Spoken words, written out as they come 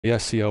The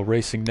SCL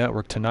Racing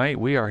Network tonight.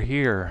 We are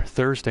here,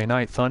 Thursday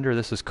Night Thunder.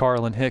 This is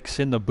Carlin Hicks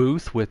in the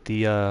booth with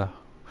the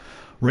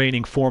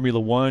reigning Formula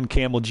One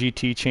Camel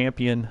GT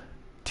champion,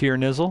 Tier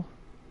Nizzle.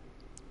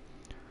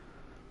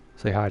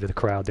 Say hi to the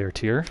crowd there,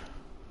 Tier.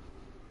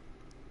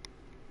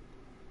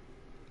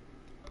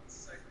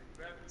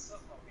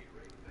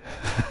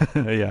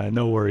 Yeah,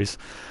 no worries.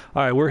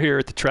 All right, we're here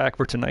at the track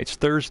for tonight's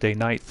Thursday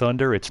Night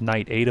Thunder. It's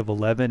night 8 of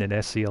 11 in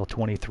SCL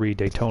 23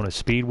 Daytona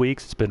Speed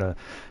Weeks. It's been a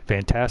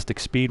fantastic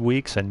Speed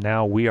Weeks, and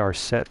now we are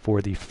set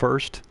for the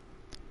first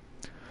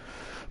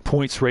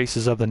points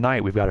races of the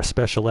night. We've got a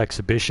special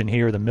exhibition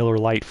here, the Miller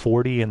Lite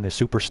 40 and the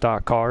Super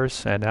Stock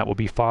cars, and that will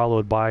be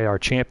followed by our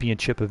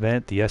championship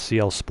event, the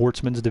SCL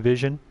Sportsman's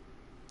Division,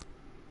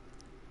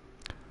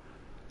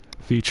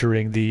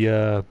 featuring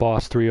the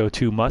Boss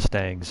 302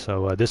 Mustangs.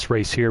 So this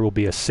race here will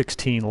be a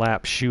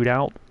 16-lap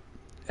shootout,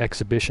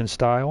 exhibition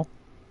style,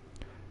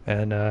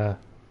 and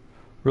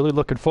really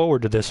looking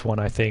forward to this one.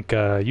 I think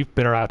you've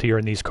been out here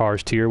in these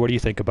cars, Tier. What do you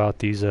think about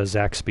these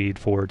Zach Speed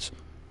Fords?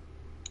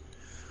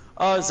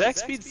 Zach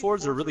Speed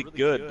Fords are really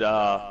good.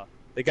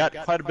 They got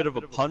quite a bit of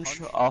a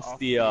punch off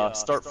the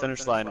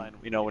start-finish line,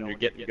 you know, when you're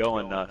getting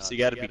going. So you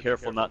got to be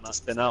careful not to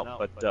spin out.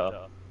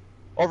 But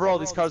overall,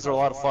 these cars are a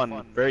lot of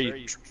fun.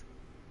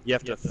 You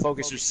have to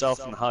focus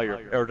yourself on how your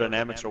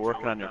aerodynamics are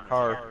working on your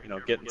car. You know,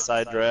 getting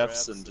side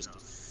drafts and just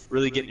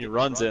really getting your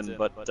runs in.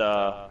 But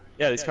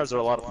yeah, these cars are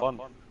a lot of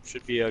fun.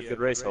 Should be a good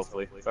race,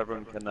 hopefully, if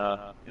everyone can,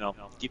 you know,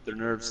 keep their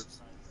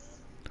nerves.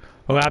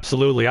 Oh,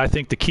 absolutely. I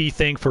think the key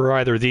thing for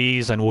either of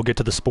these, and we'll get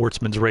to the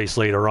Sportsman's race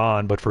later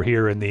on, but for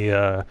here in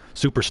the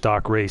Super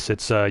Stock race,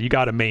 it's you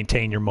got to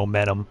maintain your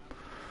momentum.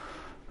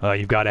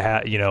 You've got to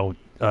have, you know,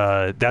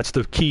 that's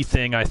the key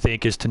thing, I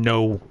think, is to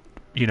know,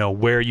 you know,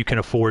 where you can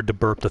afford to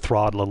burp the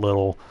throttle a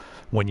little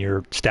when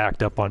you're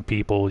stacked up on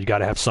people. You got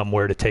to have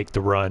somewhere to take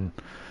the run.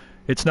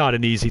 It's not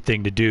an easy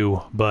thing to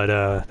do,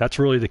 but that's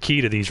really the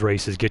key to these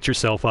races. Get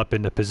yourself up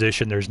into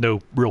position. There's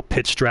no real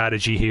pit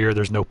strategy here.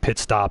 There's no pit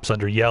stops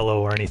under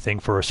yellow or anything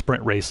for a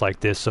sprint race like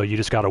this, so you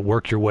just got to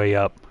work your way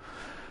up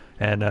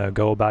and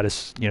go about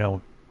as, you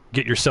know,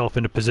 get yourself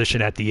into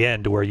position at the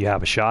end to where you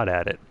have a shot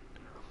at it.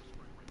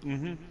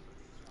 Mm-hmm.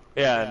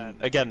 Yeah,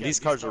 and again, these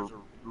cars are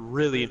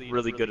really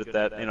good at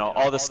that. You know,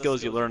 all the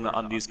skills you learn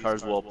on these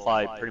cars will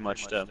apply pretty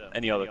much to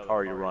any other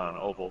car you run on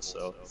oval.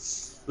 So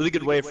really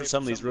good way for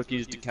some of these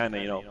rookies to kind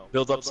of, you know,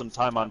 build up some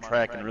time on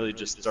track and really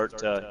just start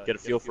to get a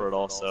feel for it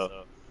all.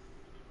 So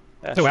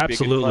oh,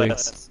 absolutely.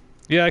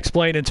 Yeah,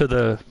 explaining to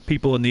the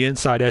people in the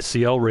Inside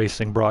SCL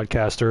Racing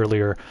broadcast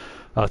earlier,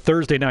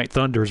 Thursday Night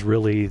Thunder is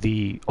really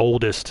the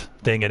oldest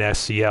thing in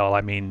SCL.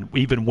 I mean,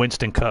 even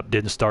Winston Cup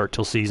didn't start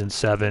till season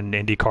 7,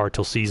 IndyCar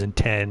till season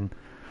 10.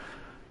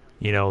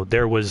 You know,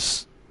 there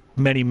was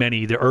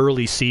the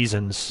early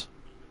seasons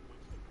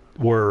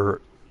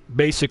were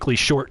basically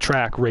short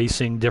track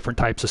racing, different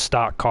types of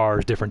stock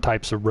cars, different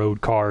types of road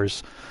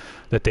cars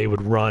that they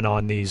would run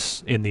on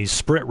in these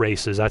sprint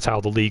races. That's how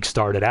the league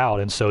started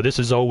out. And so this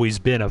has always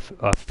been a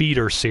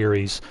feeder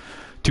series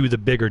to the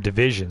bigger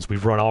divisions.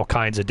 We've run all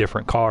kinds of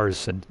different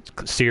cars and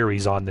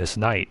series on this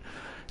night.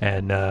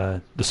 And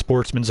the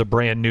Sportsman's a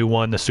brand new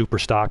one. The Super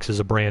Stocks is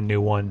a brand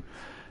new one.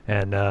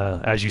 And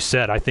as you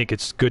said, I think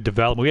it's good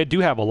development. We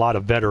do have a lot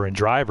of veteran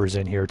drivers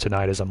in here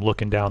tonight as I'm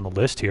looking down the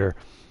list here.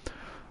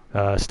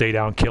 Stay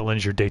Down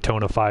Killins, your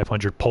Daytona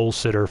 500 pole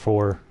sitter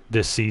for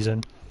this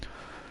season.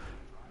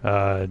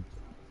 You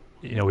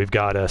know, we've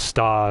got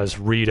Stas,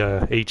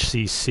 Rita,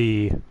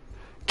 HCC,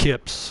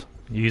 Kips.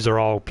 These are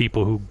all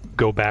people who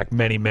go back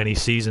many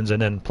seasons,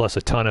 and then plus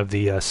a ton of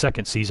the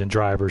second season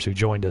drivers who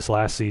joined us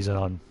last season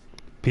on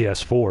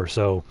PS4.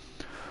 So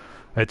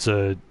it's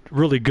a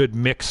really good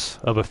mix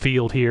of a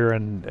field here,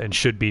 and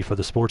should be for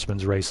the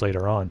Sportsman's race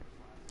later on.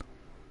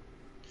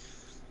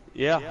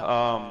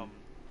 Yeah,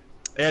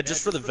 yeah,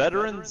 just for the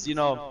veterans, you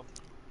know,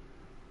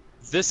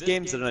 this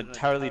game's an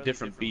entirely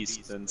different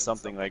beast than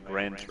something like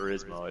Gran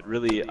Turismo. It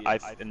really,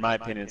 in my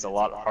opinion, it's a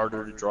lot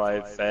harder to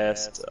drive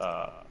fast.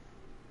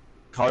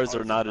 Cars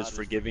are not as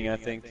forgiving, I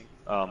think.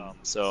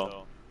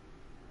 So,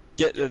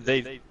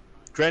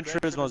 Gran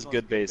Turismo is a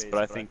good base,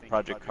 but I think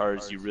Project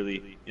Cars, you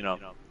really, you know,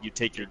 you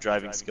take your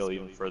driving skill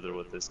even further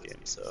with this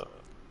game. So.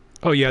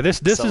 Oh yeah,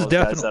 this is definitely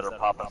guys that are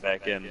popping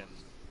back in.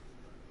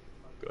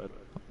 Go ahead.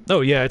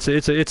 Oh yeah, it's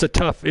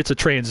a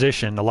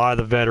transition. A lot of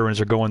the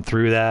veterans are going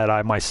through that.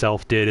 I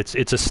myself did.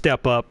 It's a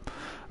step up.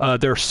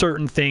 There are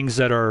certain things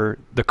that are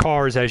the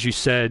cars, as you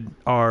said,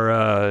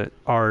 are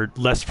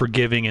less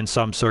forgiving in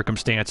some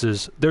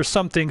circumstances. There's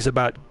some things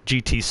about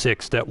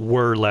GT6 that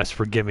were less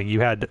forgiving.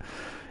 You had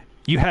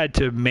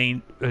to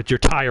your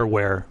tire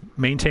wear.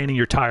 Maintaining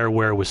your tire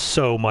wear was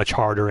so much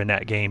harder in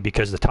that game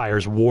because the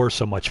tires wore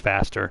so much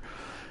faster.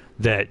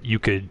 That you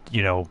could,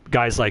 you know,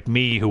 guys like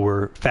me who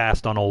were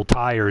fast on old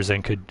tires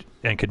and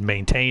could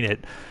maintain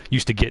it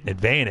used to get an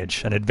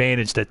advantage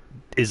that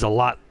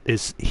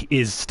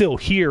is still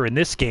here in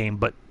this game,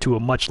 but to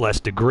a much less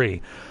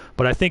degree.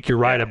 But I think you're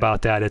right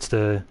about that.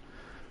 It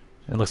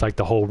looks like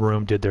the whole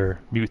room did their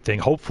mute thing,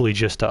 hopefully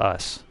just to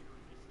us.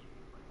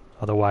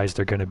 Otherwise,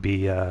 they're going to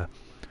be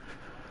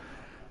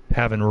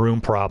having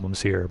room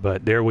problems here.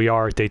 But there we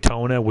are at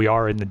Daytona. We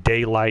are in the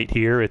daylight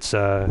here. It's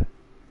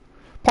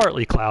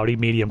partly cloudy,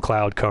 medium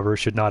cloud cover.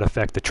 Should not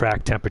affect the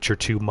track temperature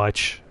too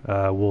much.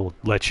 We'll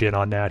let you in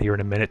on that here in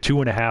a minute.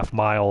 2.5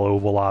 mile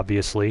oval,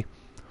 obviously.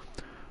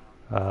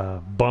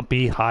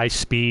 Bumpy, high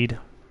speed.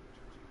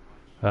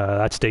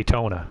 That's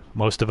Daytona.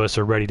 Most of us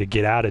are ready to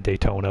get out of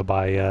Daytona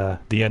by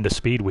the end of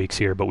speed weeks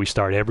here, but we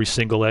start every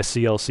single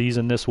SCL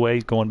season this way,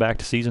 going back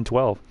to season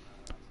 12.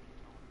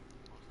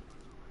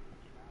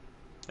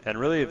 And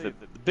really, the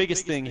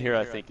biggest thing here,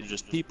 I think, is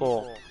just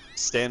people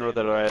staying where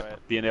they're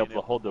at, being able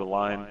to hold their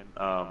line.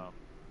 No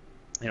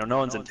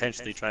one's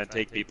intentionally trying to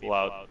take people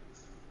out,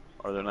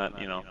 or they're not,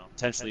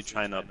 intentionally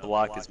trying to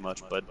block as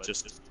much, but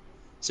just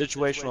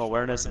situational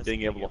awareness and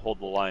being able to hold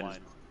the line is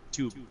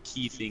two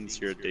key things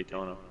here at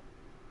Daytona.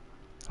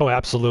 Oh,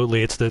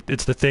 absolutely. It's the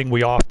thing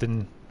we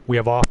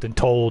have often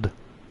told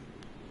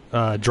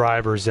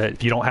drivers, that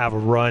if you don't have a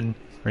run,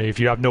 or if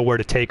you have nowhere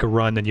to take a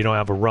run, then you don't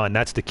have a run.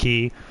 That's the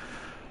key.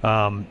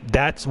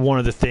 That's one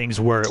of the things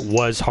where it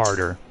was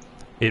harder.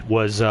 It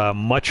was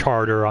much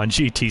harder on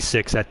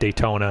GT6 at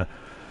Daytona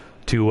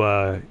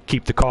to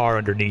keep the car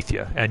underneath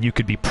you, and you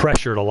could be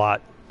pressured a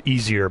lot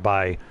easier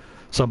by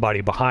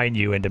somebody behind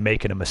you into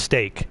making a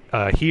mistake.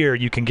 Here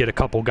you can get a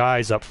couple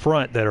guys up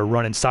front that are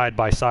running side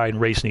by side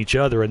and racing each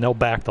other, and they'll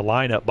back the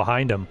line up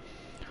behind them.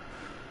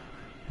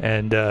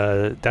 And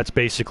that's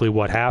basically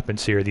what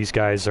happens here. These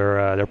guys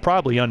are they're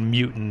probably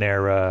unmuting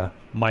their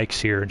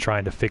mics here and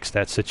trying to fix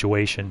that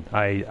situation.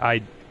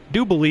 I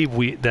do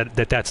believe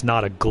that's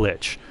not a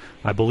glitch.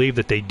 I believe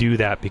that they do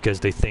that because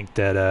they think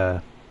that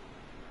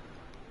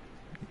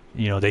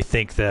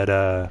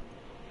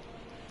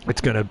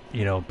it's gonna,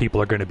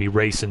 people are gonna be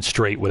racing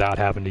straight without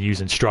having to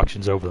use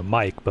instructions over the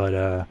mic.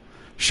 But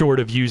short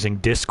of using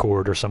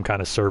Discord or some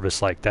kind of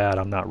service like that,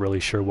 I'm not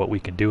really sure what we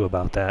can do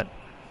about that.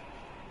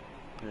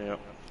 Yeah.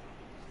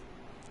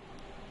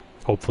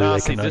 Hopefully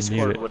they can unmute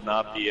Discord it. would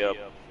not be a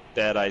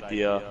bad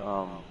idea.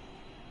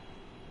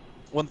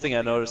 One thing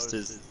I noticed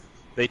is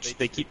they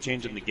keep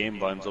changing the game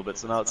volumes a little bit,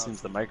 so now it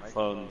seems the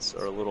microphones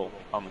are a little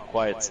on the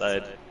quiet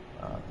side.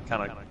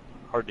 Kind of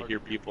hard to hear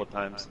people at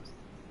times.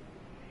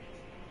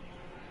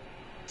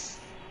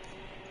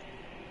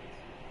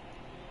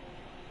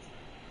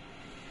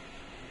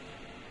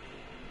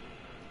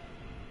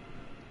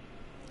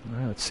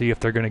 Well, let's see if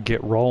they're going to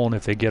get rolling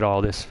if they get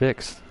all this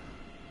fixed.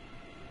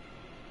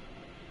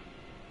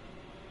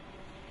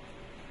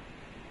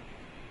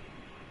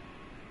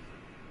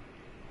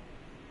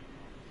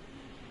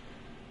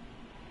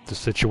 It's a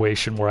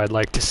situation where I'd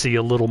like to see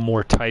a little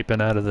more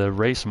typing out of the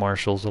race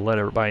marshals to let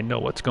everybody know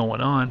what's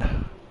going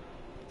on.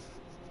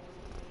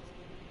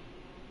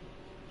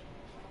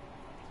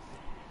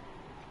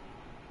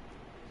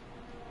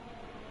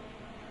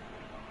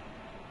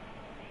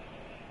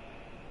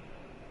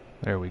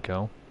 There we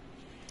go.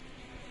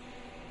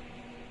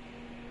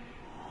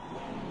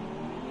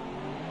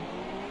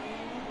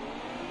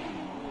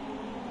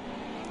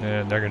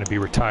 And they're going to be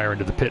retiring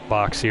to the pit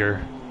box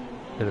here,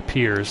 it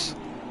appears.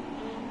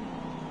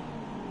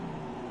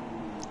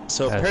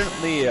 So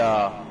apparently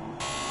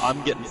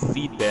I'm getting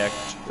feedback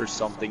or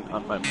something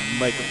on my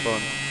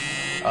microphone.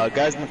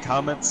 Guys in the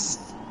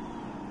comments,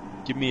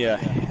 give me a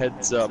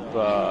heads up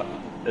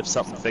if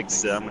something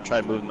fixes it. I'm going to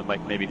try moving the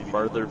mic maybe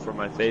farther from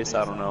my face.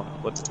 I don't know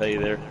what to tell you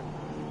there.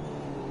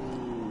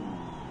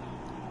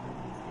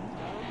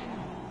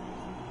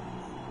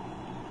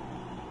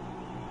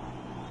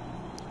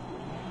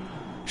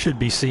 Should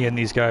be seeing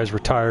these guys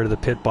retire to the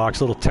pit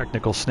box. Little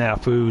technical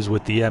snafus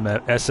with the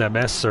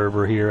SMS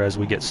server here as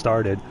we get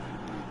started.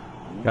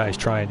 Guys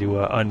trying to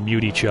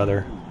unmute each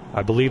other.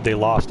 I believe they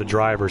lost a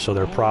driver, so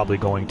they're probably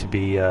going to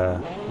be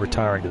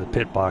retiring to the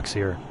pit box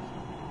here.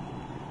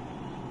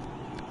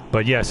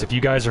 But yes, if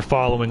you guys are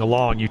following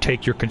along, you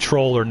take your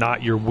controller,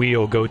 not your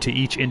wheel, go to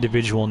each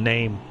individual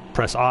name,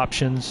 press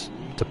options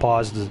to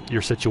pause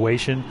your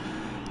situation,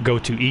 go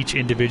to each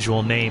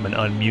individual name and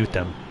unmute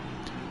them.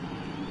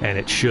 And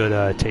it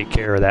should take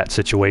care of that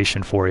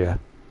situation for you.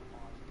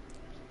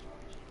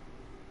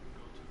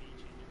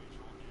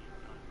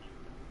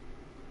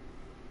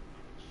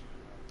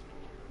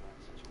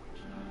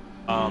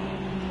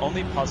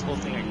 Only possible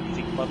thing I can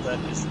think about that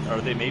is, are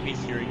they maybe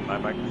hearing my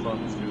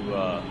microphone through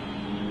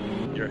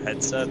your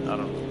headset? I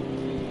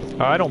don't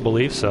know. I don't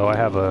believe so. I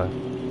have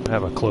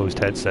a closed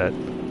headset.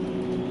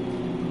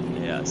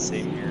 Yeah,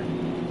 same here.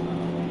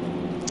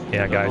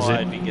 Yeah, guys.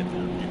 I'd be getting the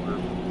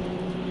reverb.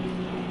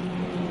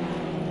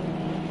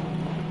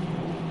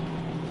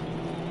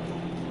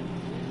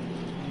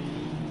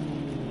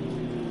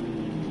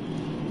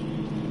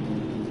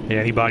 Yeah,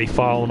 anybody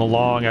following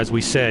along, as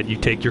we said, you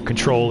take your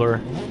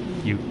controller,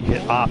 you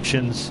hit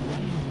options,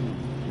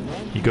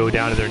 you go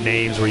down to their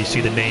names where you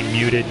see the name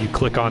muted, you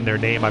click on their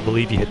name, I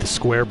believe you hit the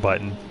square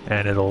button,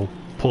 and it'll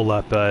pull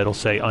up, it'll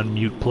say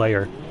unmute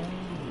player.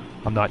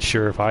 I'm not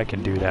sure if I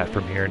can do that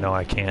from here. No,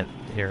 I can't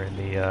here in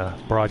the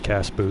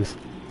broadcast booth.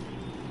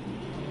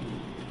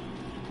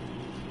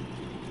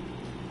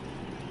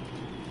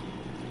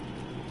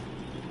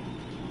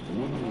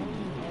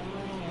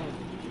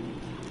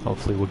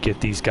 Hopefully we'll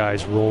get these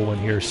guys rolling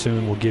here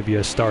soon. We'll give you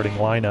a starting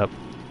lineup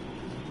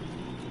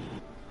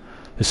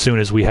as soon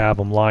as we have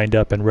them lined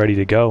up and ready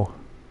to go.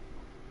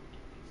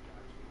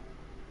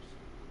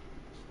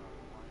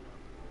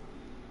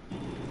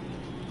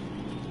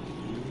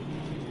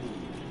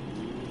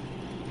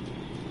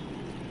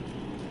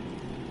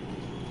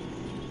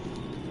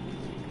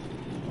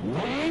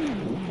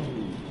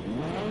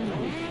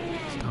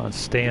 It's on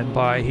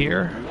standby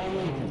here.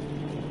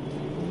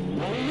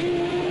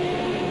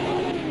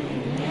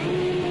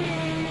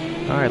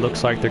 All right,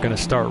 looks like they're going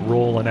to start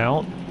rolling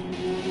out.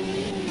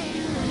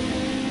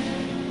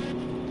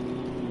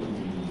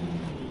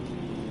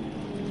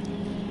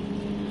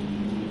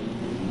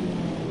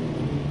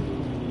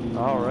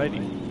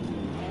 Alrighty.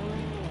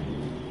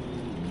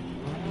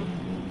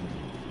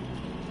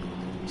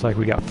 Looks like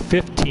we got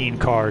 15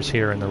 cars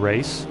here in the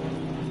race.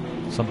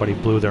 Somebody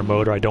blew their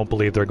motor. I don't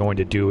believe they're going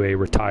to do a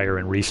retire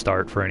and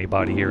restart for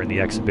anybody here in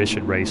the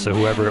exhibition race. So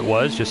whoever it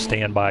was, just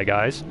stand by,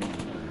 guys,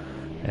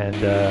 and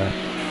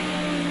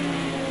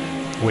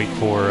wait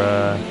for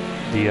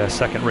the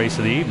second race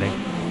of the evening.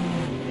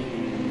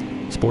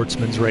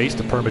 Sportsman's race,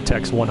 the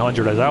Permatex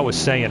 100. As I was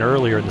saying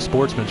earlier, in the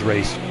Sportsman's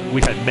race,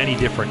 we've had many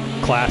different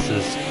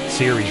classes,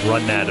 series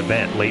run that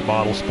event. Late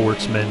model,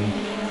 Sportsman,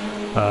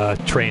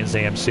 Trans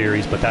Am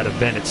Series, but that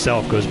event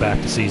itself goes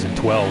back to season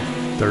 12,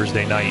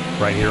 Thursday night,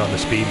 right here on the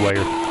Speedway.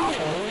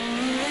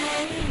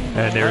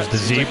 And there's the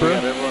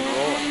Zebra.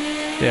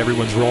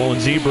 Everyone's rolling.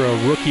 Zebra,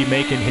 a rookie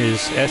making his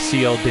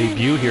SCL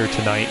debut here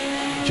tonight.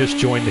 Just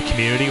joined the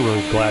community.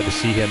 We're glad to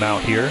see him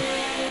out here.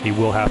 He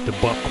will have to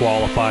bump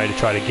qualify to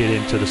try to get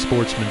into the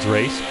Sportsman's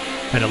race.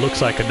 And it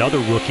looks like another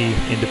rookie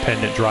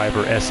independent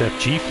driver,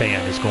 SFG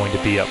fan, is going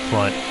to be up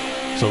front.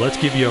 So let's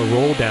give you a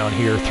roll down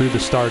here through the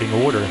starting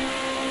order.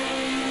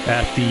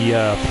 At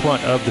the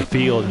front of the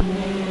field,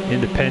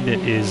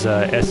 independent is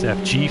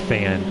SFG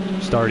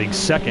fan. Starting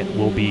second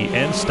will be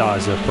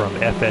Enstaza from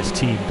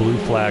FST Blue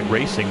Flag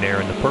Racing there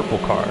in the purple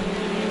car.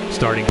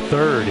 Starting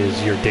third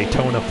is your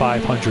Daytona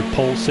 500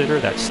 pole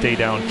sitter, that's Stay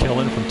Down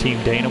Killin' from Team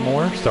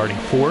Danamore. Starting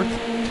fourth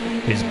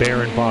is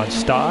Baron Von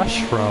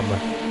Stosh from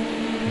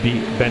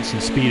Benson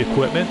Speed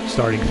Equipment.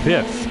 Starting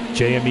fifth,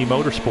 JME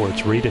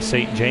Motorsports, Rita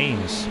St.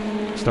 James.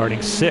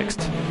 Starting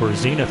sixth for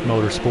Zenith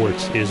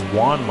Motorsports is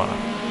Wanma.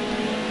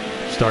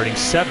 Starting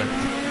seventh,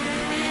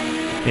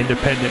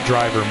 independent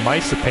driver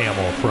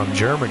Meisapamel from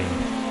Germany.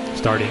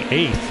 Starting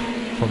eighth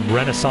from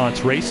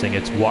Renaissance Racing,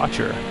 it's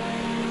Watcher.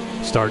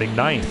 Starting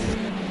ninth,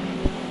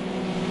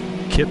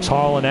 Kips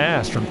Hall and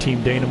Ass from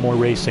Team Danamore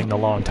Racing, the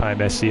longtime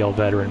SCL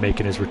veteran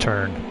making his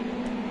return.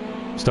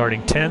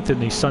 Starting 10th in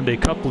the Sunday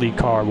Cup League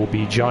car will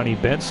be Johnny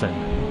Benson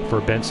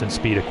for Benson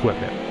Speed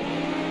Equipment.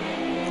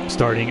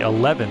 Starting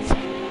 11th,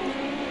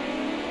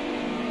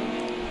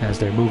 as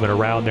they're moving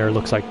around there,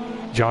 looks like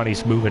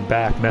Johnny's moving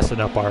back,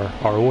 messing up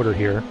our order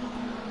here.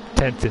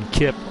 10th in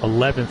Kip,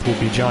 11th will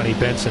be Johnny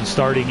Benson.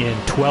 Starting in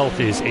 12th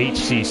is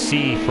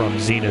HCC from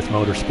Zenith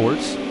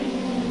Motorsports.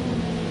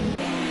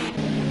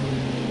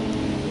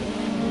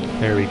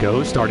 There we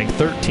go. Starting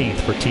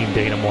 13th for Team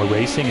Danamore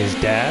Racing is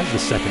Daz, the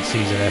second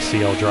season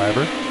SCL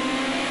driver.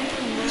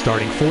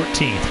 Starting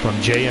 14th from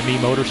JME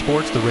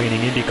Motorsports, the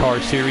reigning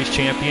IndyCar Series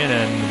champion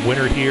and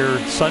winner here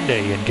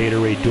Sunday in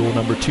Gatorade Duel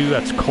number 2,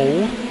 that's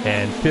Cold.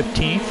 And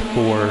 15th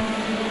for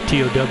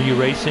TOW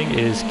Racing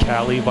is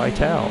Cali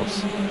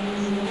Vitals.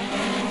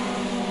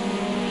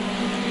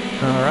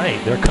 All right,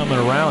 they're coming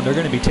around. They're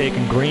going to be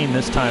taking green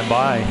this time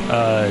by.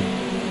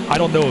 I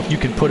don't know if you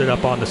can put it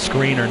up on the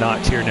screen or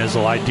not, Tier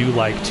Nizzle. I do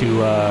like to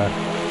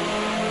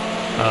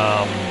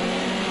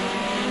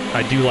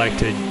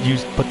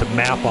put the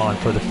map on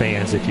for the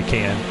fans if you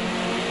can.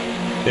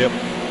 Yep.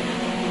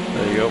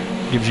 There you go.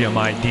 Gives you an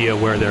idea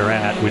where they're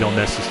at. We don't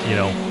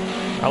necessarily,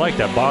 I like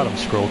that bottom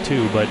scroll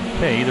too, but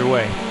hey, either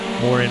way,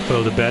 more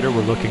info the better.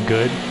 We're looking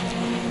good.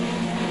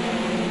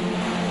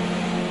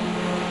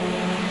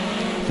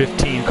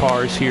 15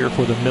 cars here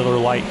for the Miller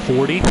Lite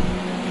 40.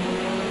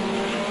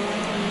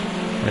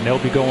 And they'll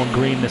be going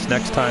green this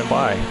next time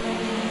by.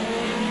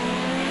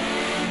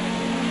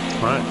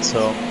 All right,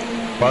 so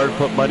hard to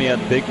put money on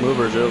big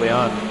movers early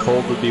on.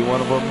 Cold would be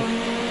one of them.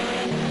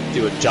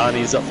 Do what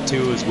Johnny's up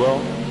to as well.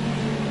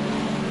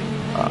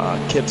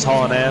 Kip's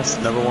hauling ass,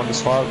 never won to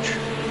slouch.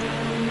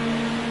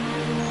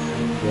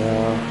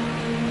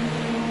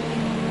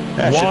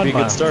 That should be a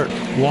good start.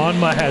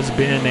 Wanma has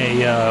been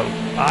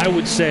I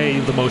would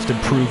say the most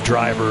improved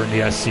driver in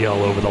the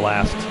SCL over the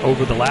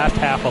last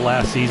half of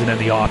last season and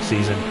the off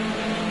season.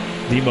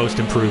 The most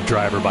improved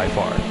driver by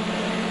far.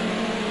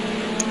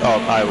 Oh,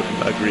 I would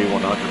agree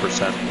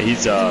 100%.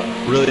 He's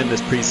really in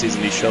this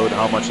preseason. He showed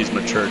how much he's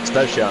matured,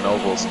 especially on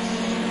ovals.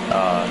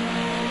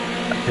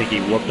 I think he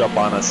whooped up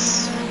on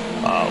us.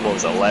 What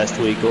was it, last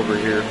week over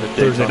here?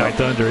 Thursday Night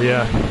Thunder,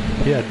 yeah.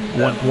 He had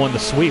won the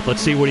sweep.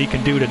 Let's see what he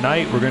can do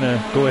tonight. We're going to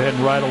go ahead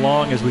and ride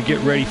along as we get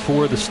ready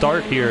for the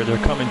start here.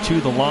 They're coming to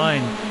the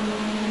line.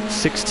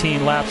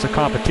 16 laps of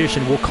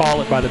competition. We'll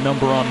call it by the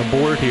number on the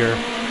board here.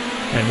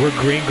 And we're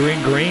green,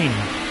 green, green.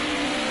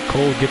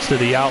 Cole gets to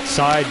the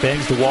outside,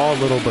 bangs the wall a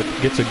little, but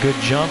gets a good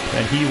jump,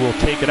 and he will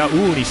take it out.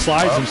 Ooh, and he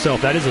slides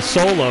himself. That is a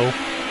solo.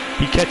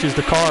 He catches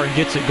the car and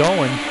gets it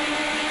going.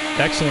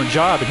 Excellent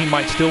job, and he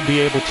might still be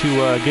able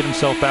to get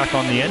himself back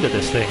on the end of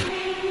this thing.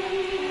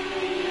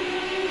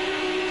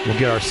 We'll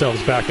get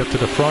ourselves back up to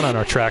the front on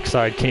our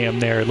trackside cam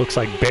there. It looks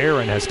like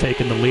Barron has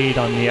taken the lead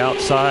on the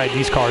outside.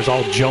 These cars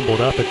all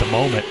jumbled up at the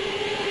moment.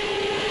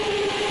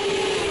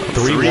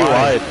 Three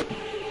wide.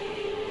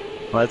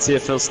 Let's see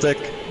if he'll stick.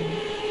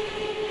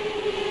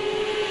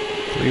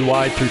 3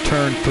 wide through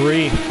turn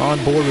 3.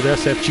 On board with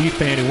SFG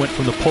fan who went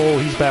from the pole.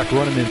 He's back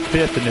running in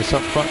 5th in this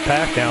up front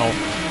pack now.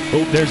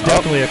 Oh, there's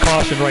definitely a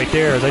caution right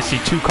there as I see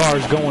 2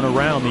 cars going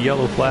around. The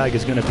yellow flag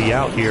is going to be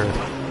out here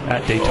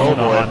at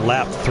Daytona on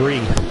lap 3.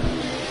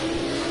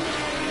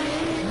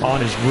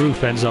 On his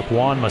roof ends up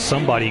Wanma.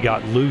 Somebody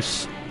got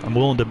loose. I'm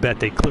willing to bet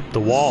they clipped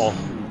the wall.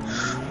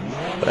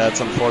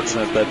 That's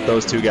unfortunate that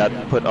those 2 got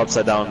put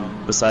upside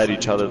down beside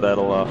each other.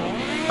 That'll,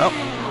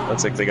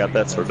 looks like they got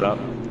that sorted out.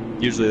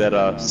 Usually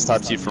that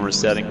stops you from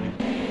resetting.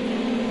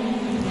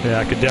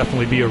 Yeah, it could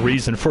definitely be a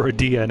reason for a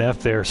DNF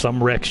there.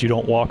 Some wrecks you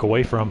don't walk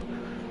away from.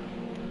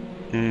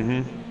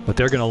 But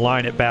they're going to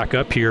line it back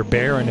up here.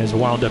 Barron has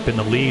wound up in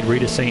the lead.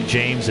 Rita St.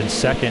 James in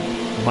 2nd.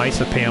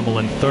 Misa Pamel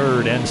in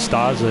 3rd. And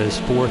Staza is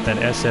 4th. And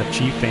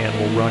SFG fan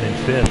will run in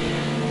 5th.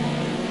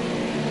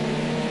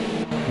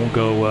 We'll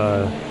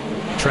go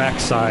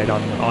trackside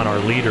on our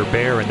leader,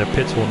 Barron. The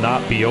pits will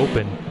not be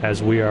open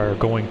as we are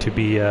going to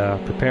be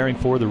preparing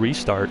for the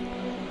restart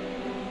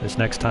this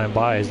next time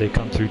by as they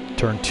come through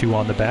turn 2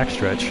 on the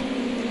backstretch.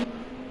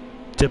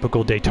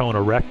 Typical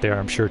Daytona wreck there.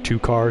 I'm sure 2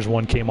 cars,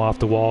 one came off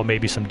the wall,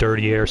 maybe some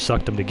dirty air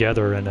sucked them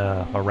together, and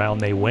around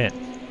they went.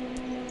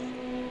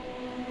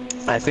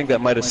 I think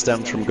that might have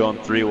stemmed from going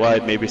 3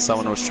 wide. Maybe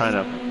someone was trying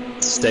to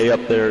stay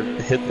up there,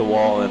 hit the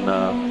wall, and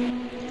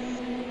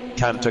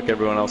kind of took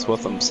everyone else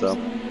with them. So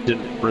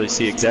didn't really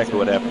see exactly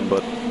what happened,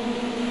 but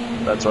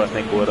that's what I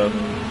think would have.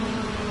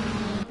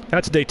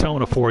 That's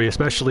Daytona for you,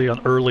 especially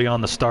early on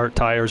the start.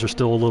 Tires are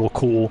still a little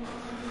cool.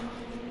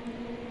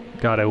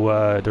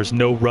 There's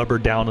no rubber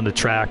down on the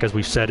track, as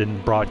we've said in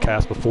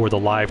broadcast before. The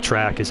live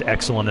track is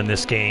excellent in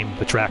this game.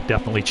 The track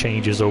definitely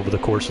changes over the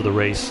course of the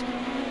race,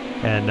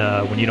 and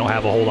when you don't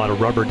have a whole lot of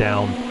rubber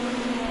down,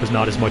 there's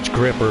not as much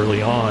grip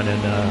early on,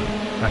 and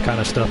that kind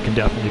of stuff can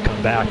definitely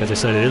come back. As I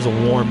said, it is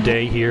a warm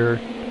day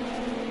here.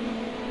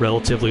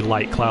 Relatively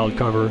light cloud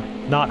cover,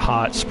 not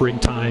hot.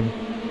 Springtime.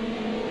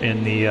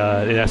 In the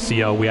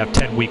SCL, we have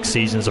 10-week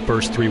seasons. The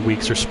first 3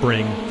 weeks are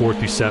spring, 4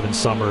 through 7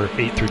 summer,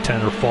 8 through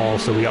 10 are fall.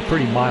 So we got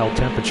pretty mild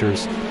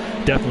temperatures.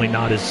 Definitely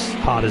not as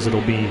hot as it'll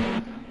be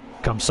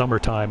come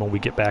summertime when we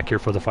get back here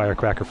for the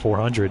Firecracker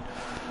 400.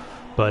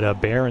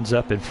 But Barron's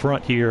up in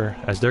front here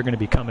as they're going to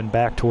be coming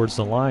back towards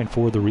the line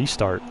for the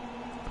restart.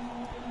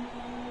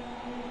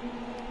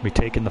 We're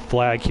taking the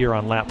flag here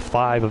on lap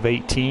 5 of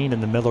 18 in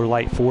the Miller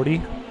Lite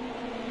 40,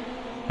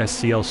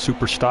 SCL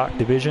Super Stock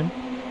Division.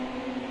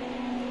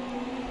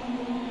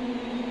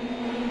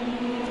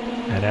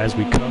 And as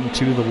we come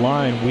to the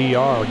line, we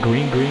are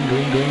green, green,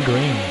 green, green,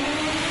 green.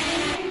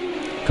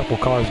 A couple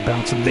cars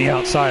bouncing to the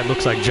outside.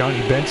 Looks like Johnny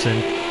Benson.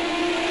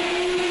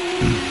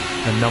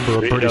 A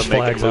number of British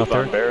flags out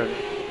there.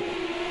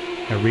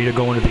 And Rita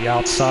going to the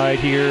outside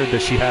here.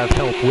 Does she have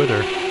help with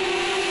her?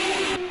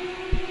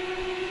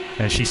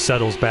 And she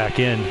settles back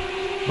in.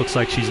 Looks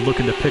like she's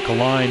looking to pick a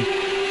line.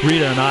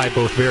 Rita and I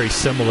both very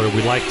similar.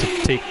 We like to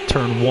take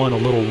turn 1 a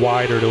little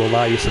wider to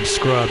allow you some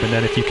scrub, and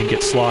then if you can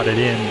get slotted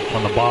in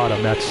on the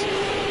bottom, that's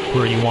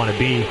where you want to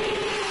be.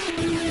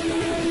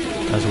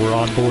 As we're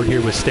on board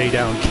here with Stay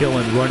Down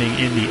Killin running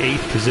in the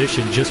 8th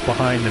position just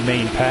behind the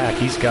main pack.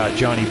 He's got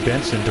Johnny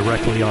Benson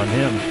directly on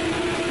him.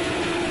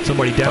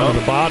 Somebody down at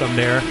the bottom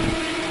there.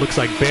 Looks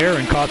like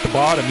Barron caught the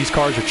bottom. These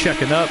cars are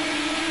checking up.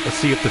 Let's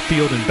see if the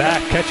field and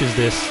back catches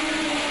this.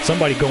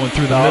 Somebody going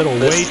through the middle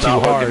way too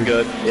hard.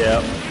 Good.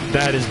 Yeah.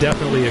 That is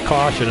definitely a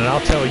caution, and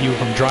I'll tell you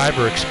from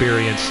driver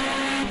experience,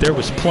 there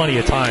was plenty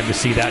of time to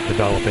see that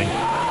developing.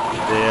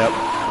 Yep,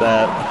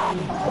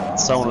 that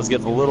someone was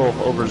getting a little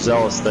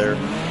overzealous there.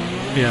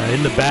 Yeah,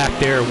 in the back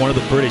there, one of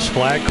the British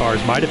flag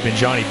cars might have been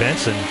Johnny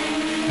Benson.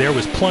 There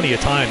was plenty of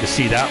time to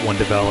see that one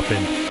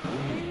developing.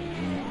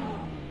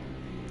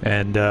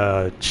 And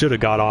should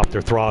have got off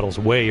their throttles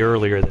way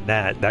earlier than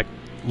that. That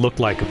looked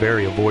like a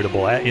very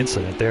avoidable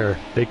incident there.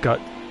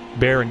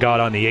 Barron got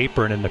on the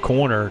apron in the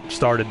corner,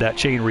 started that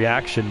chain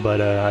reaction,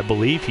 but I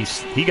believe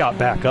he got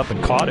back up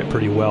and caught it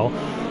pretty well.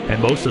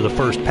 And most of the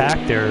first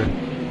pack there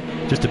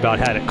just about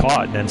had it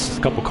caught, and then a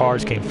couple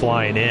cars came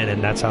flying in,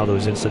 and that's how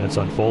those incidents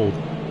unfold.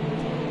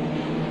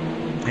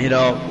 You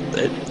know,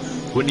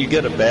 when you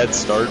get a bad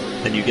start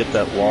and you get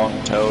that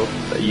long toe,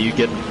 you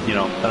get,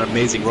 an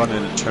amazing run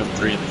into turn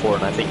 3 and 4,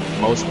 and I think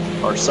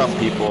some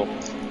people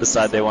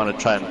decide they want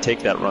to try and take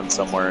that run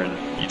somewhere,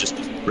 and you just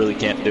really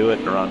can't do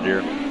it around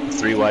here.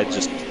 3 wide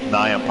just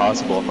nigh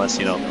impossible unless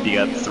you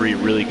got 3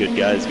 really good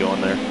guys going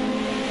there.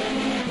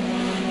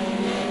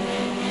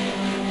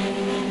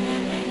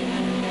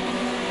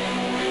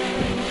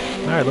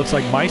 All right, looks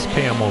like Mice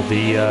Pamel,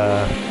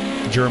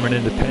 the German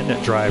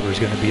independent driver is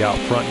going to be out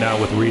front now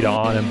with Rita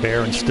on and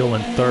Barron still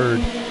in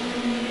third.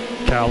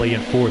 Callie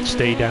in fourth,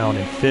 Stay Down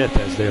in fifth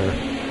as they're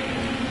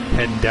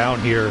heading down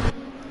here.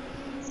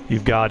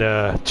 You've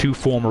got 2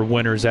 former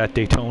winners at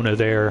Daytona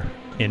there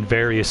in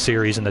various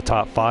series in the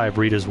top 5.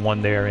 Rita's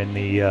won there in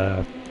the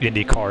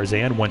IndyCars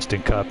and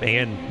Winston Cup,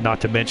 and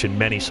not to mention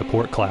many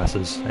support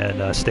classes.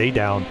 And Stay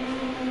Down,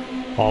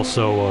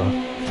 also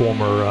a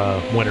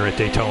former winner at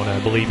Daytona. I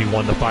believe he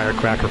won the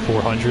Firecracker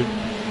 400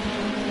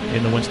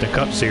 in the Winston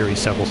Cup Series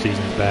several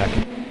seasons back.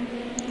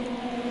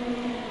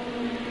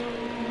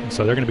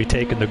 So they're going to be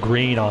taking the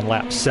green on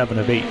lap 7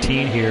 of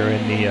 18 here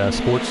in the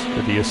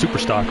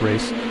Superstock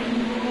race.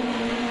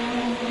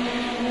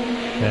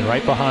 And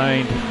right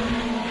behind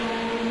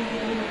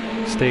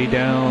Stay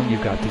Down,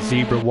 you've got the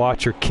Zebra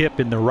Watcher Kip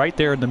right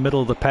there in the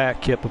middle of the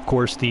pack. Kip, of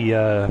course, the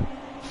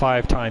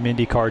 5-time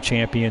IndyCar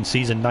champion,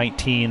 season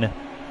 19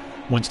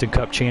 Winston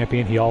Cup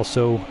champion. He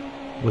also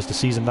was the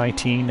season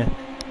 19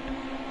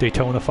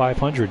 Daytona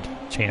 500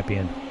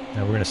 champion.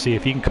 And we're going to see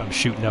if he can come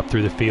shooting up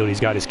through the field. He's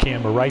got his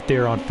camera right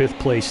there on 5th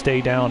place. Stay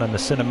Down on the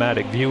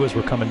cinematic view as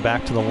we're coming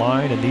back to the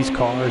line, and these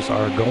cars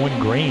are going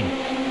green.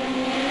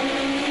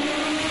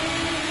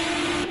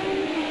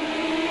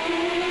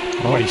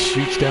 Oh, he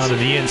shoots down to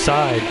the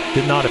inside.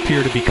 Did not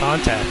appear to be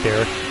contact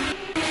there.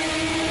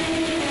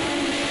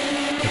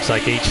 Looks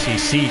like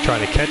HCC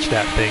trying to catch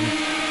that thing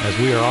as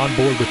we are on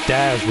board with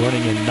Daz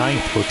running in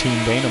 9th for Team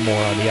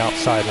Danamore on the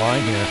outside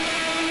line here.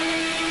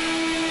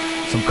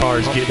 Some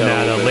cars getting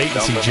that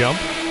latency jump,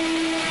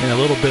 and a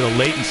little bit of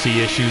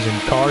latency issues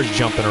and cars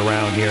jumping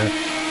around here.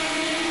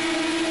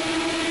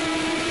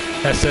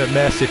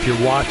 SMS, if you're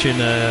watching,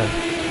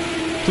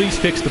 please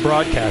fix the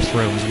broadcast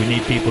rooms. We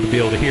need people to be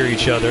able to hear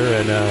each other,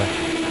 and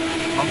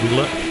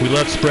we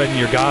love spreading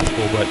your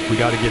gospel, but we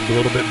got to get a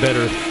little bit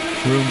better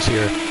rooms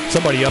here.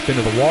 Somebody up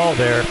into the wall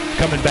there,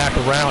 coming back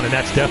around, and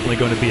that's definitely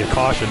going to be a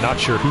caution. Not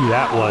sure who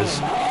that was.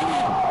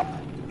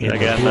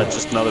 Again, that's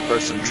just another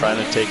person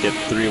trying to take it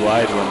 3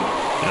 wide when,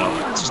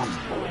 it's just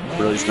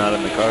really is not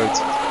in the cards.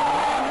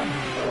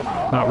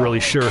 Not really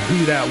sure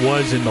who that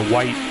was in the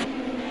white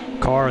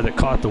car that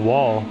caught the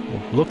wall.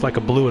 It looked like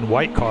a blue and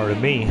white car to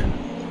me.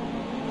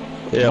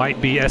 Yep.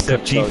 Might be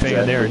SFG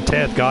fan there in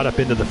 10th, got up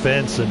into the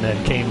fence and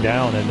then came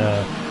down, and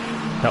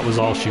that was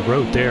all she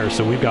wrote there.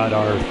 So we've got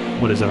our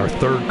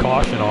 3rd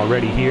caution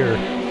already here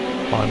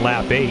on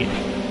lap 8,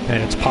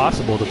 and it's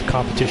possible that the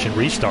competition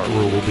restart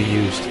rule will be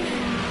used.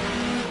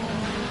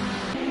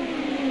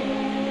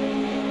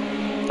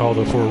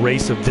 Although for a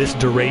race of this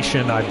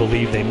duration, I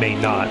believe they may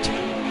not.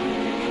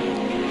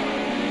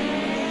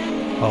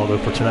 Although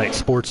for tonight's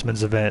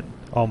Sportsman's event,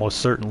 almost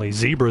certainly.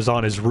 Zebra's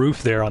on his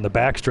roof there on the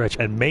backstretch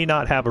and may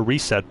not have a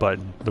reset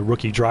button. The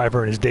rookie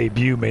driver in his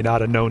debut may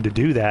not have known to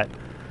do that.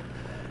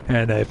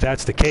 And if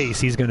that's the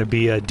case, he's going to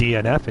be a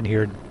DNF in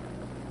here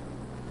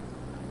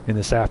in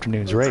this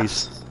afternoon's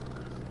race.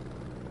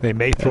 They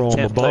may throw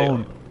him a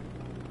bone.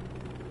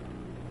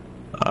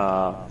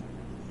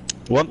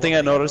 One thing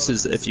I noticed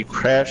is if you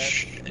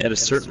crash at a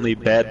certainly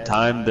bad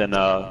time, then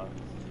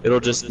it'll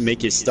just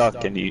make you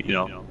stuck, and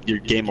your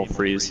game will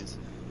freeze.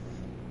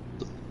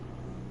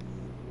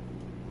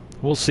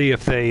 We'll see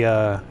if they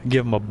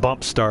give him a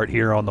bump start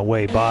here on the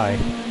way by,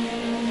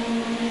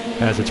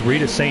 as it's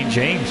Rita St.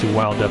 James who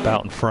wound up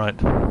out in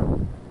front.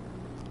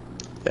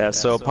 Yeah,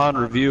 so upon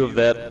review of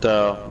that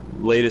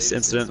latest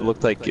incident, it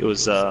looked like it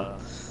was the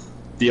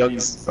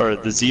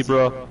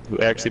Zebra who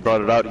actually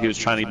brought it out. He was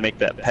trying to make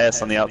that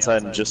pass on the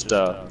outside and just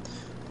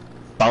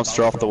bounced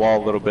her off the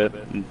wall a little bit,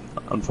 and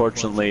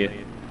unfortunately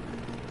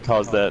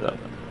caused that.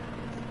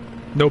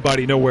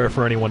 Nobody nowhere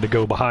for anyone to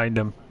go behind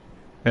him,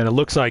 and it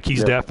looks like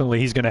he's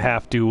going to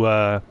have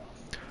to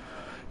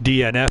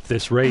DNF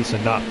this race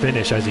and not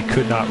finish, as he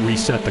could not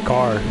reset the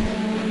car.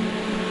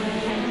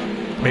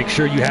 Make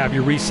sure you have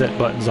your reset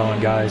buttons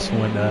on, guys,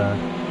 when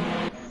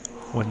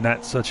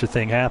such a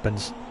thing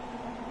happens.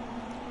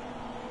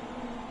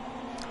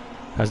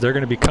 As they're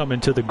going to be coming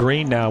to the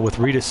green now with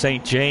Rita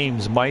St.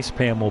 James, Mice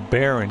Pamel,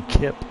 Barron,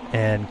 Kip,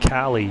 and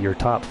Callie, your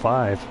top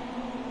 5.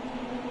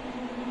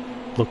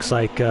 Looks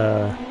like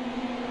 4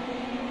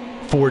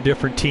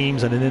 different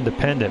teams and an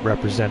independent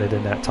represented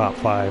in that top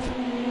 5.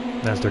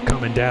 As they're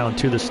coming down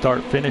to the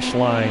start-finish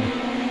line,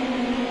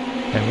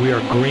 and we are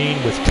green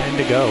with 10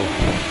 to go.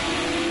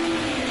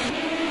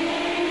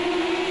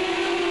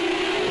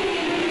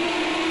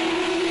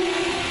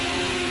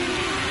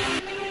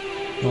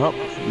 Well,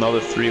 another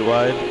 3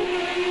 wide.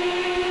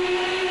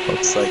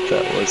 Looks like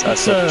that was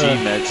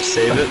SFG managed to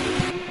save it.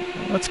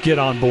 Let's get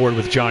on board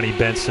with Johnny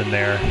Benson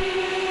there,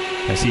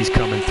 as he's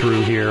coming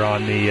through here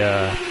on the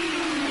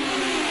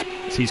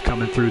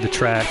the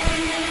track.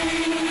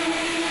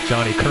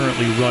 Johnny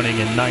currently running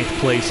in 9th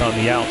place on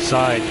the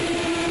outside.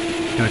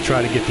 Going to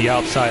try to get the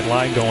outside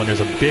line going.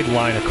 There's a big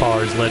line of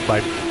cars led by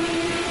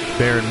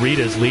Baron.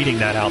 Rita's leading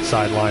that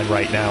outside line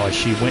right now as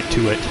she went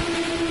to it,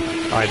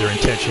 either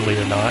intentionally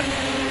or not.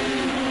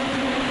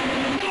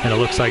 And it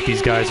looks like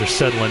these guys are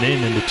settling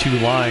in into 2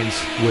 lines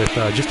with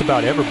just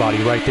about everybody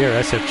right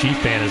there. SFG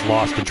fan has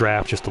lost the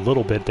draft just a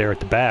little bit there at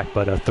the back,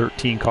 but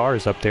 13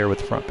 cars up there with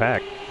the front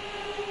pack.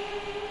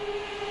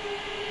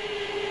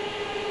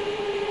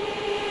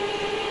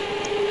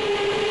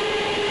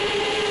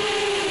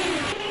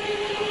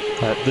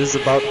 This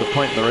is about the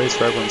point in the race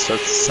where everyone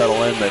starts to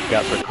settle in. They've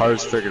got their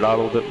cars figured out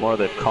a little bit more.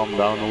 They've calmed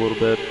down a little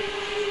bit.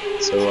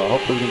 So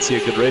hopefully we can see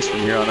a good race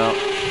from here on out.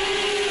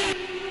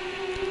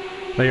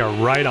 They are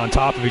right on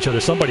top of each other.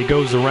 Somebody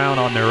goes around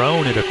on their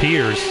own, it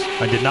appears.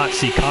 I did not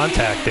see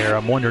contact there.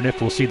 I'm wondering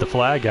if we'll see the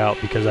flag out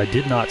because I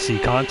did not see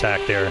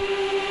contact there.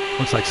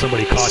 Looks like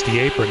somebody caught the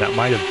apron. That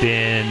might have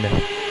been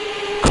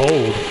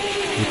Cold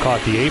who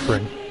caught the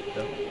apron.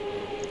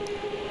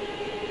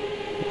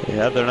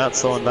 Yeah, they're not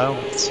slowing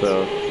down,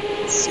 so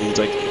it seems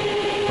like...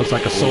 Looks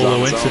like a solo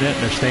incident,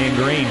 and they're staying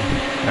green.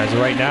 As of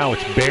right now,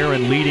 it's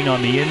Barron leading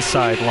on the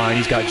inside line.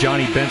 He's got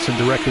Johnny Benson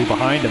directly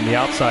behind him. The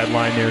outside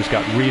line there's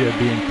got Rita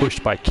being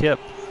pushed by Kip.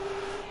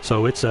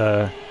 So it's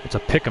a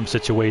pick'em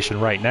situation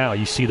right now.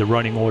 You see the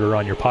running order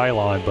on your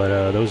pylon,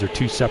 but those are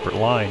 2 separate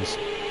lines.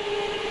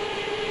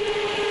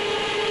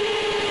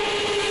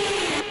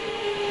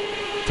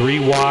 3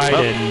 wide,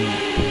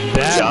 and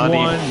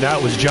that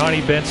was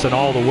Johnny Benson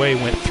all the way,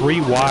 went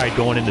 3 wide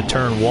going into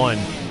turn 1.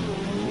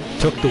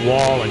 Took the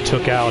wall and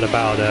took out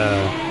about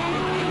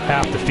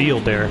half the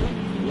field there.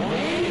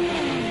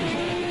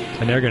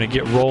 And they're going to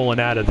get rolling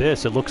out of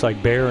this. It looks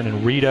like Barron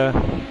and Rita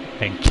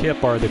and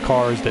Kip are the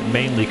cars that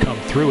mainly come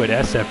through it.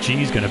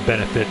 SFG is going to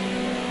benefit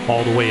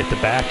all the way at the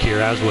back here,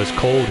 as was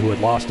Cold, who had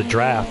lost the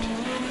draft,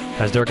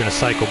 as they're going to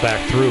cycle back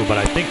through. But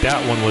I think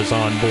that one was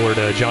on board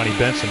Johnny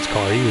Benson's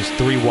car. He was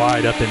 3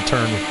 wide up in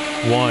turn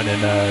 1,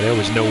 and there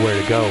was nowhere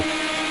to go.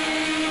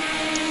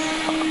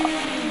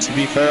 To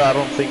be fair, I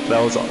don't think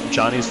that was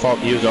Johnny's fault.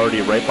 He was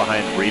already right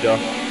behind Rita.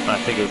 I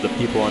think it was the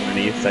people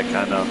underneath that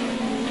kind of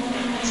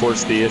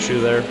forced the issue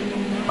there.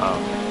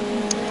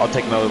 I'll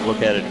take another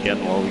look at it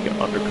again while we get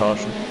under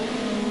caution.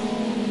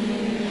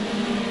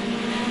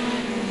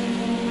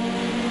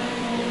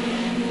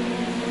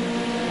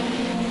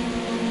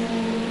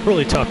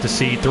 Really tough to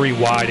see. 3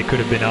 wide. It could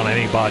have been on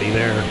anybody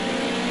there.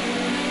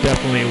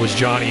 Definitely it was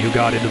Johnny who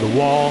got into the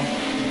wall,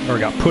 or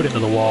got put into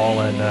the wall,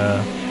 and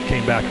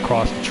came back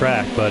across the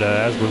track. But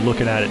as we're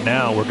looking at it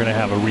now, we're going to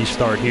have a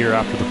restart here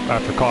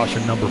after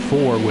caution number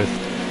 4 with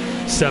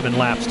 7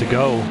 laps to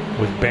go,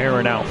 with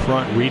Barron out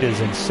front, Rita's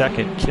in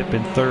 2nd, Kip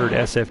in 3rd,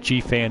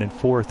 SFG fan in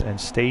 4th, and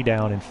Stay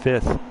Down in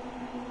 5th.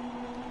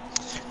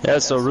 Yeah,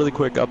 so really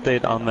quick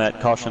update on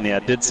that caution. Yeah,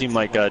 it did seem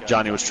like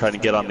Johnny was trying to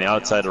get on the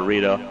outside of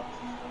Rita.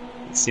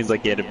 It seems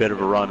like he had a bit of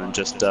a run and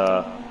just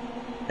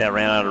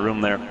ran out of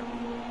room there.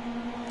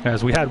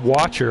 As we had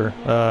Watcher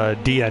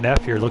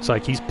DNF here, looks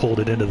like he's pulled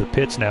it into the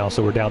pits now,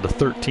 so we're down to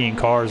 13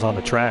 cars on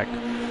the track.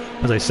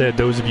 As I said,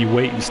 those of you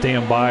wait and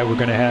stand by, we're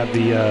going to have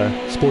the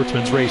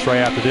sportsman's race right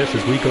after this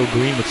as we go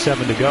green with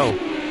 7 to go.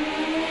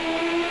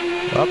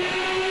 Up.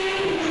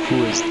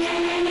 Who is...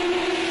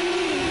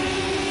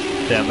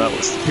 Damn, that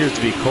appears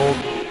to be Cold.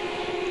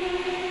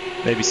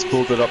 Maybe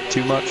spooled it up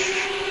too much.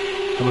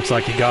 It looks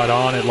like he got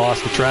on it,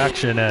 lost the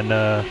traction, and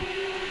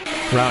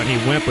around he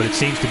went, but it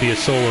seems to be a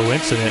solo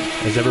incident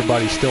as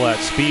everybody's still at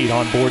speed.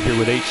 On board here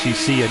with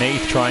HCC in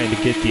 8th, trying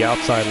to get the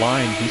outside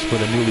line. He's for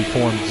the newly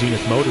formed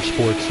Zenith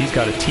Motorsports. He's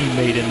got a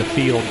teammate in the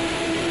field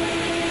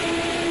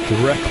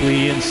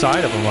directly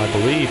inside of him, I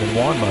believe, in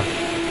Wanma.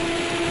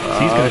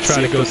 He's going to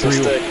try to go 3.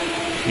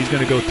 He's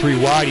going to go 3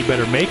 wide. He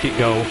better make it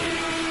go.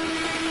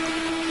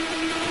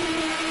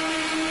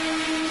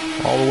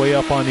 All the way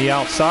up on the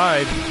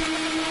outside.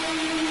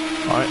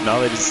 All right, now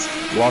they just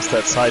lost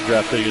that side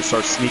draft. They're going to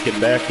start sneaking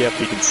back. Yep,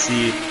 you can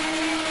see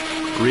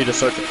Rita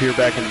start to peer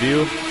back in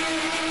view.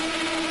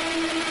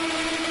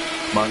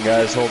 Come on,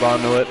 guys, hold on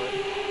to it.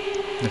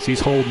 As he's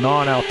holding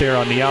on out there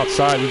on the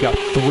outside, we've got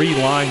 3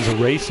 lines of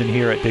racing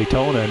here at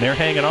Daytona, and they're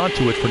hanging on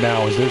to it for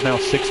now, as there's now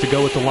 6 to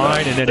go at the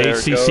line, and then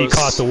HCC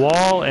caught the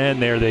wall,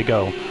 and there they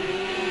go.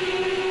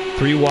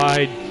 3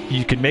 wide.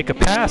 You can make a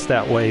pass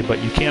that way,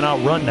 but you can't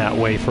outrun that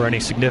way for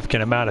any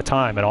significant amount of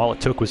time. And all it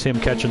took was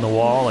him catching the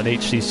wall, and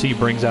HCC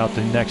brings out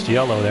the next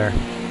yellow there.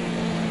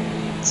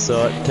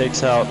 So it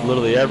takes out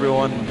literally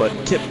everyone but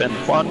Kip and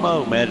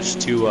Juanma, who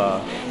managed to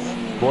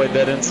avoid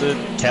that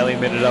incident. Callie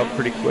made it out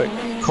pretty quick.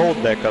 Cold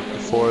back up to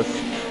 4th.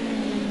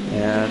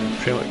 And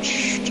pretty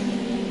much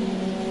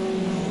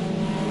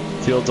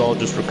field's all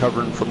just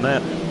recovering from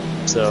that.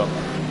 So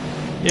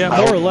yeah,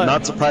 more or less.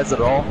 Not surprised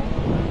at all.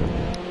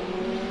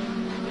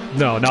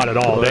 No, not at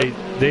all.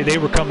 They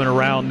were coming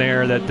around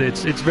there. That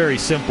it's very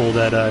simple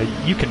that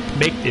you can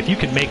make, if you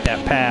can make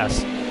that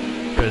pass,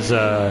 because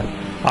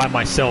I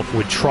myself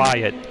would try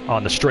it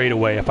on the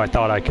straightaway if I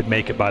thought I could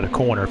make it by the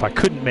corner. If I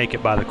couldn't make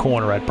it by the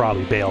corner, I'd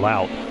probably bail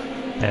out.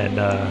 And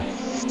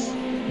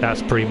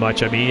that's pretty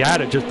much. I mean, you had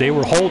it just. They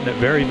were holding it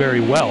very,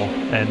 very well,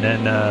 and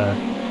then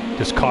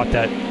just caught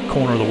that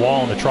corner of the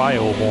wall in the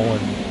tri-oval,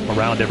 and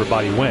around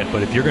everybody went.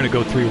 But if you're going to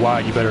go 3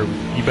 wide, you better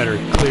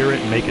clear it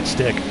and make it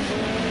stick.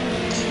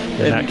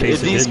 In that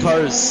case, these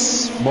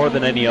cars, more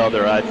than any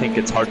other, I think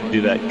it's hard to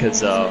do that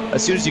because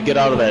as soon as you get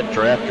out of that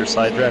draft or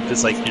side draft,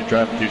 it's like you're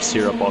driving through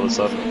syrup all of a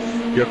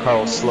sudden. Your car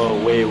will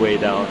slow way, way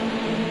down.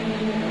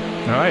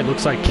 All right,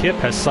 looks like Kip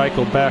has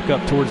cycled back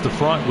up towards the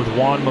front with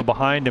Wanma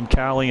behind him,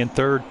 Callie in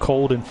third,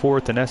 Cold in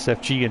fourth, and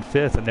SFG in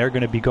fifth, and they're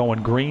going to be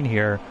going green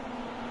here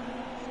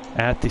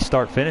at the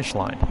start-finish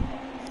line.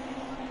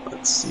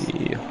 Let's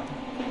see.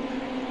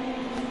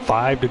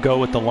 5 to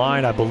go at the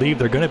line. I believe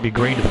they're going to be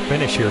green to the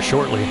finish here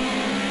shortly.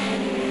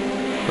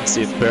 Let's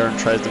see if Barron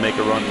tries to make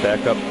a run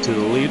back up to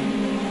the lead.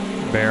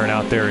 Barron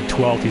out there in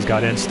 12th. He's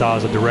got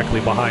Enstaza directly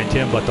behind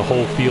him, but the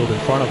whole field in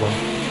front of him.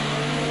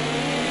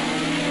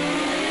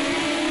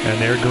 And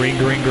they're green,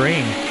 green,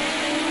 green.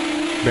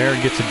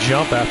 Barron gets a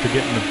jump after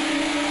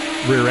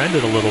getting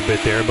rear-ended a little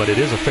bit there, but it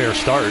is a fair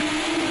start.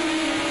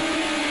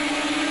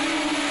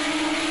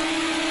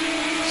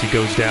 He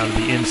goes down to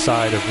the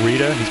inside of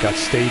Rita. He's got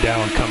Stay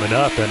Down coming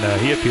up,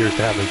 and he appears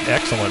to have an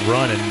excellent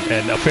run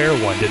and a fair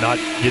one. Did not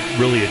get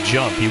really a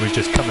jump. He was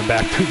just coming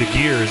back through the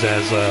gears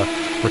as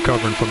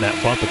recovering from that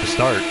bump at the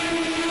start.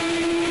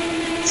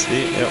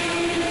 See, yep.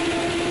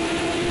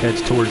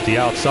 Heads towards the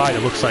outside.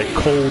 It looks like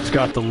Cold's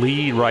got the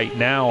lead right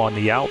now on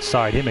the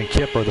outside. Him and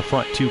Kip are the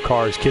front two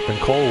cars, Kip and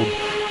Cold,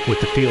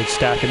 with the field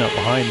stacking up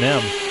behind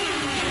them.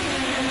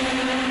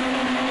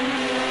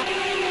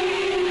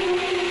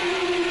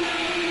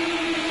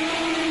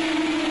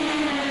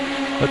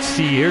 Let's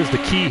see, here's the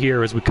key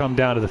here as we come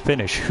down to the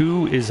finish.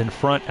 Who is in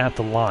front at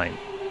the line?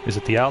 Is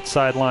it the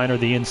outside line or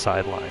the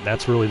inside line?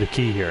 That's really the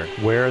key here.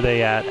 Where are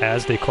they at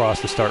as they cross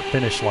the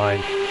start-finish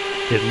line?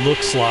 It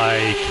looks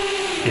like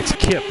it's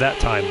Kip that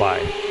time by.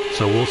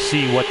 So we'll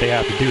see what they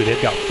have to do. They've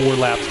got 4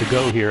 laps to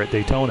go here at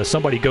Daytona.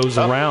 Somebody goes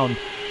around.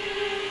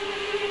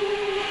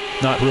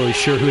 Not really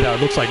sure who that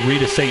looks like.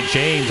 Rita St.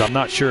 James. I'm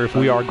not sure if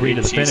we are green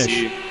to the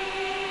finish.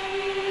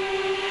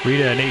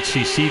 Rita and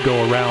HCC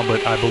go around,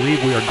 but I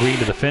believe we are green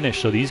to the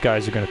finish, so these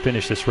guys are going to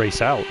finish this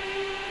race out.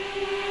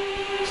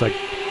 Looks like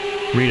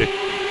Rita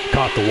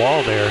caught the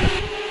wall there.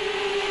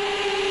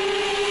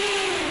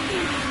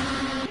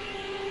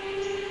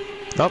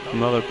 Oh,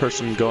 another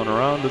person going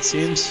around, it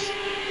seems.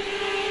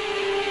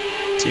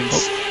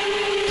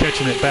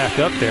 Catching it back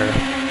up there.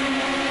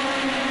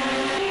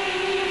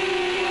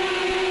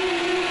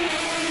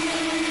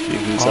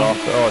 Who's off?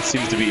 Oh, it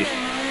seems to be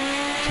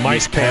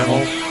Mice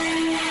Panel.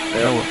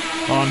 There.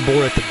 On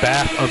board at the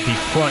back of the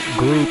front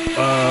group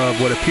of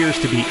what appears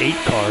to be 8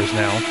 cars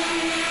now.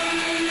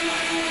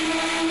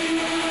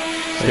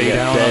 Stay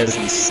down. Dez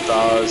and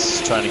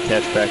Stas trying to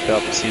catch back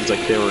up. It seems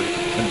like they were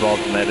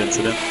involved in that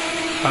incident.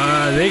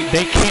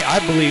 They can't. I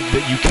believe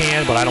that you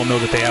can, but I don't know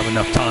that they have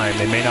enough time.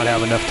 They may not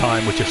have enough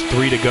time with just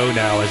 3 to go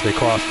now as they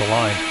cross the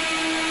line.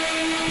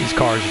 These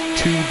cars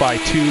 2 by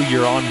 2.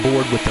 You're on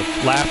board with the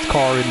last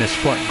car in this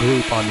front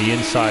group on the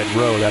inside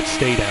row. That's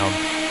Stay Down.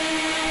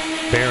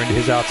 Barron to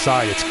his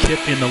outside. It's Kip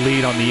in the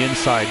lead on the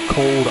inside,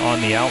 Cold on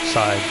the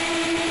outside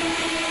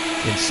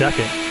in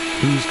second.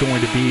 Who's going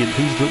to be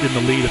who's in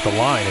the lead at the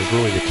line is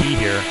really the key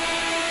here.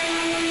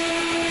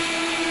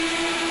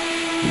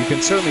 You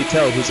can certainly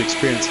tell who's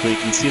experienced when you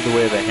can see the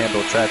way they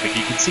handle traffic.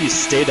 You can see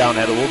Stay Down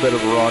had a little bit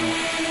of a run,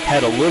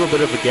 had a little bit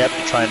of a gap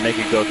to try and make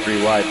it go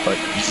 3 wide, but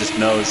he just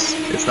knows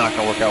it's not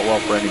going to work out well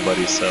for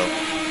anybody, so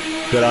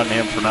good on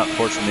him for not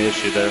forcing the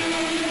issue there.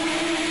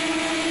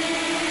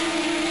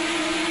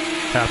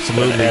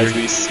 Absolutely. But as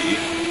we see,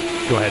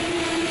 go ahead.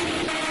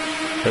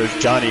 There's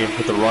Johnny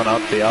with the run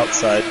out the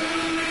outside.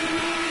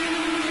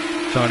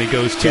 Johnny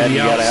goes to the outside. You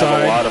gotta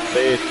have a lot of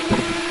faith.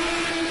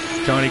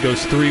 Johnny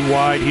goes 3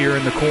 wide here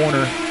in the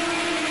corner.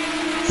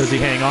 Does he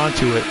hang on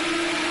to it?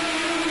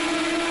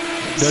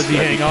 Does he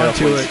hang on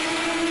to it?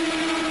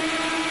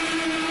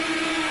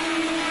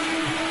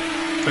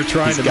 They're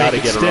trying to make it stick. He's got to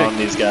get around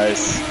these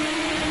guys.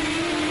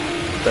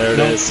 There it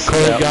is.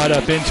 Cole got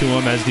up into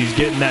him as he's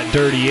getting that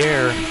dirty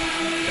air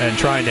and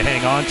trying to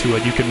hang on to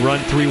it. You can run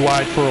 3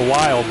 wide for a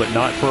while, but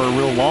not for a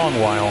real long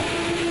while.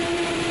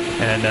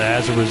 And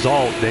as a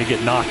result, they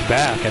get knocked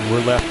back, and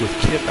we're left with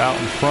Kip out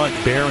in front,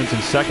 Barron's in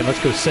second.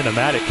 Let's go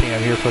cinematic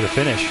cam here for the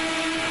finish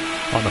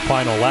on the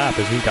final lap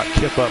as we've got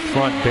Kip up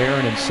front,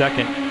 Barron in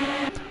second.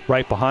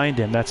 Right behind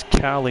him, that's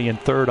Callie in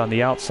third on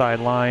the outside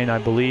line, I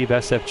believe.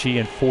 SFG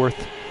in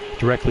fourth,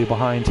 directly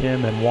behind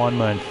him, and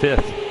Wanma in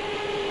fifth.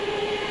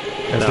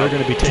 As they're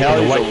going to be taking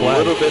Callie's the white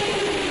flag.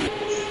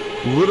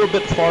 A little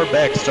bit far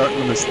back starting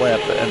in this lap,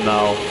 and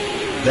now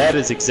that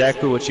is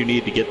exactly what you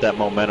need to get that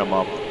momentum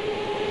up.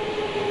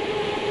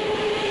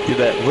 Do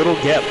that little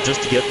gap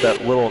just to get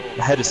that little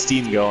head of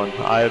steam going.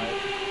 I'm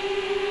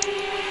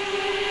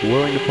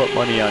willing to put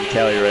money on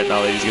Callie right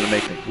now that he's going to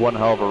make one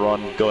hell of a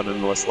run going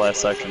into this last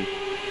section.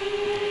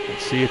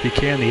 Let's see if he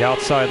can. The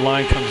outside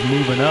line comes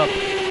moving up.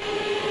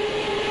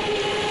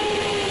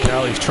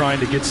 Callie's trying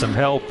to get some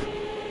help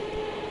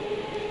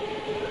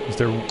as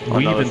they're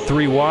weaving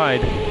 3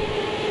 wide.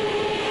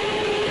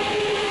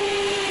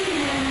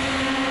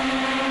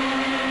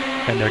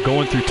 And they're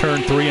going through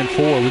turn 3 and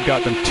 4. We've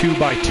got them 2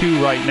 by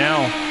 2 right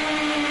now.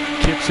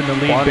 Kip's in the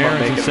lead,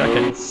 Barron's in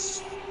second.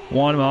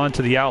 Wanma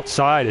onto the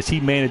outside as he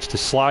managed to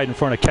slide in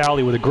front of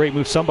Callie with a great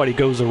move. Somebody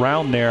goes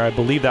around there. I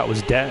believe that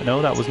was Daz.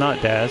 No, that was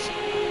not Daz.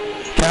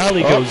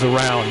 Callie goes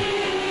around.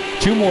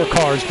 2 more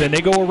cars. Then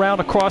they go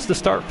around across the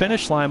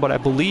start-finish line, but I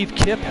believe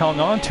Kip hung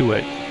on to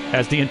it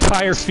as the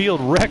entire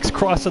field wrecks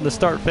crossing the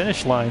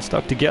start-finish line,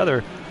 stuck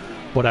together.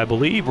 But I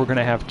believe we're going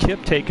to have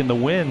Kip taking the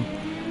win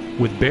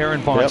with Baron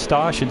von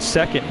Stosch in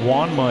second,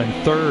 Wanma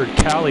in third,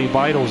 Callie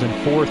Vitals in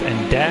fourth,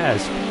 and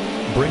Daz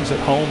brings it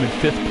home in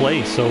 5th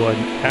place. So an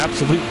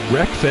absolute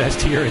wreck fest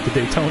here at the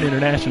Daytona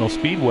International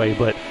Speedway,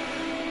 but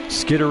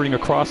skittering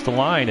across the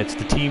line, it's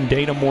the Team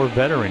Dana Moore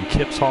veteran,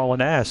 Kip's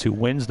hauling ass, who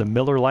wins the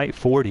Miller Lite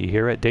 40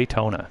 here at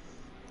Daytona.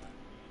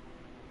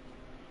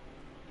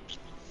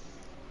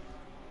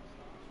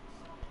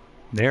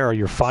 There are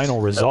your final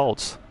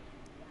results.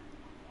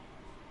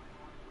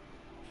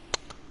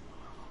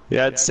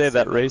 Yeah, I'd say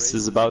that race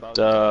is about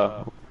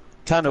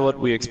kind of what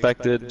we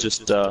expected,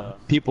 just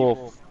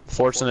people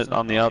forcing it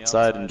on the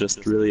outside and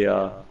just really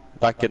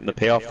not getting the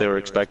payoff they were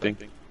expecting.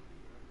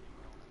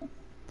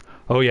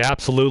 Oh, yeah,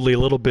 absolutely. A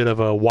little bit of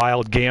a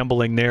wild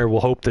gambling there. We'll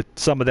hope that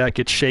some of that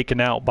gets shaken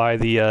out by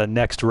the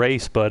next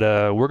race. But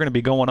we're going to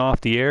be going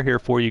off the air here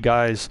for you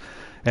guys,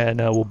 and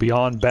we'll be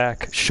on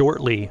back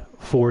shortly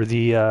for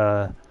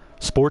the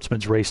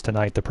Sportsman's race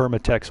tonight, the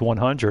Permatex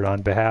 100.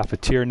 On behalf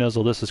of Tier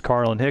Nizzle, this is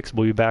Carlin Hicks.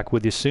 We'll be back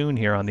with you soon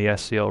here on the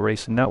SCL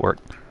Racing Network.